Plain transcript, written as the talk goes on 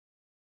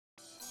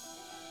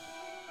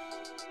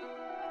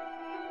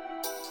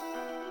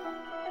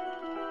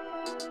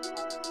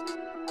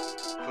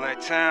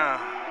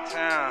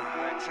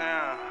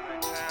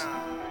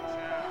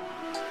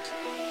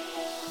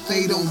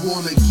They don't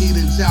wanna get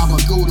a job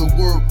or go to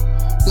work,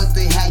 but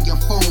they had your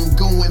phone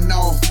going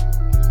off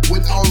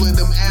with all of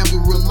them Amber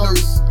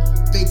Alerts.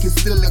 They can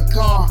steal a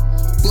car,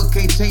 but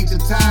can't change a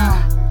tire.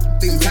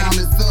 Their time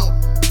is up,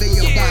 they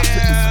about to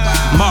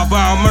expire.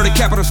 Mobile murder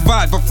capital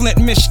survivor, Flint,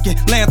 Michigan.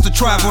 Lands to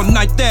travel,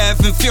 Ninth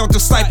Ave and Field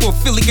Disciple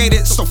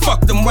affiliated. So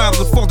fuck them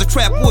rivals before the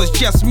trap was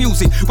just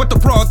music. What the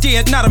broad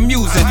did, not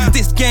amusing.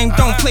 This game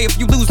don't play if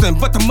you losing,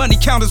 but the money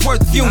count is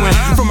worth viewing.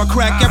 From a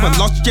crack era,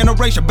 lost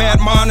generation,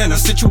 bad mind in a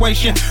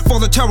situation. For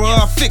the terror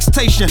of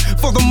fixation,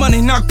 for the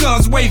money, not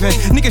guns waving.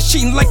 Niggas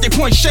cheating like they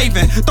point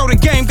shaving. Throw the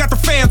game, got the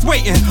fans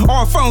waiting.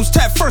 All phones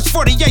tap first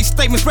 48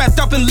 statements wrapped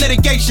up in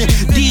litigation.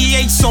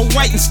 DEA so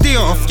white and still.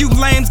 A few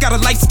lames got a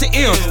lights to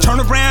ill. Turn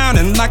around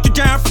and knock you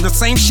down from the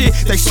same shit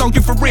they sold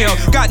you for real.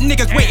 Got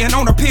niggas waiting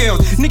on appeals.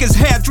 Niggas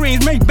had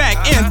dreams made back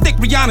in thick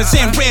Rihanna's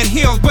and Red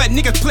Hills, but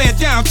niggas played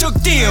down, took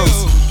deals.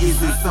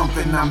 Is it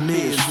something I'm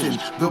missing?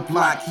 The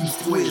plot keeps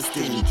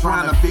twisting,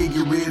 trying to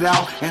figure it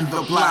out, and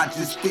the plot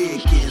just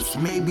thickens.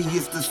 Maybe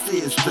it's the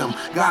system,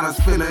 got us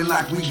feeling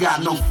like we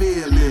got no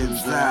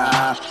feelings.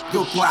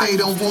 The plot, they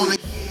don't wanna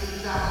get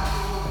it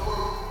out.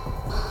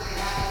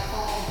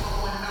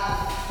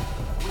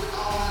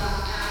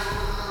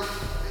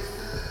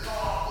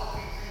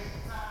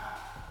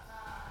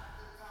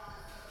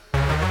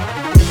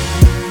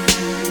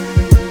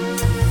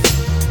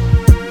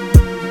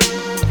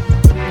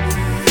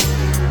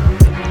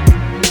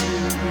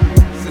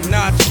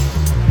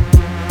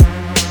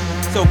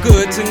 So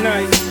good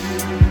tonight.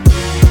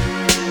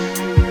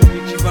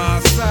 Get you by my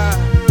side.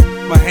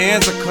 My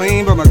hands are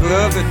clean, but my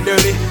gloves are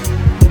dirty.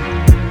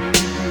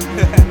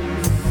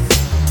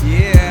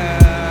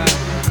 Yeah.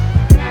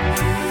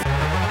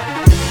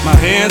 My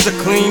hands are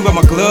clean, but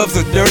my gloves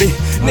are dirty.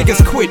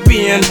 Niggas quit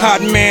being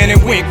hot, man,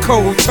 and went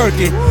cold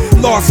turkey.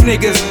 Lost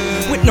niggas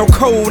with no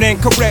code and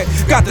correct.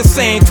 Got the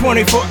same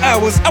 24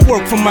 hours, I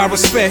work for my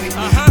respect.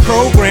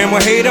 Program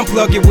will hate and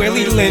plug your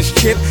Willie Lynch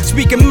chip.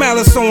 Speaking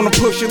malice on a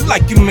pusher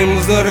like you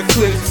members of the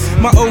clips.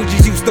 My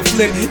OGs used to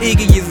flip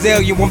Iggy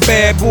Azalea when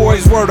bad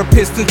boys were the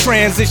piston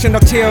transition. I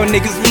tell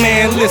niggas,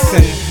 man,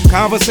 listen.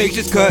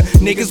 Conversations cut,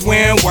 niggas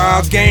wearing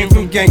wild game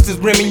from gangsters.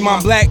 Remy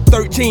my black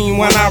 13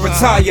 when I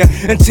retire.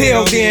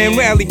 Until then,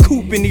 rally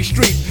coop in these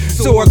streets.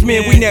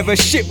 Swordsmen, we never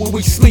shit when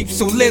we sleep,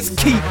 so let's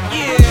keep.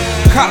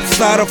 Cops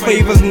out of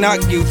favors,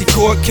 not guilty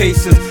court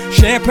cases.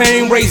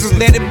 Champagne razors,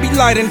 let it be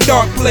light in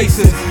dark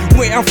places.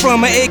 Where I'm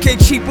from, an AK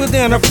cheaper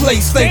than a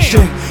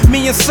PlayStation.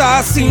 Me and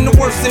Sai seen the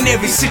worst in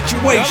every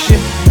situation.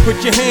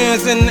 Put your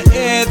hands in the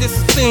air, this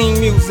is theme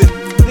music.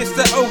 This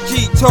the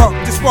OG talk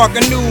to spark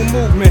a new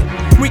movement.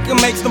 We can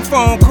make some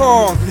phone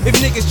calls if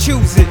niggas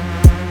choose it.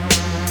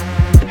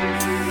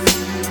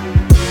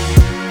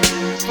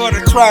 For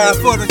the tribe,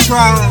 for the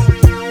tribe.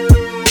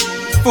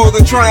 For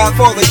the tribe,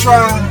 for the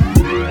tribe.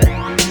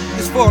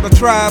 It's for the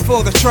tribe,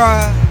 for the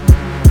tribe.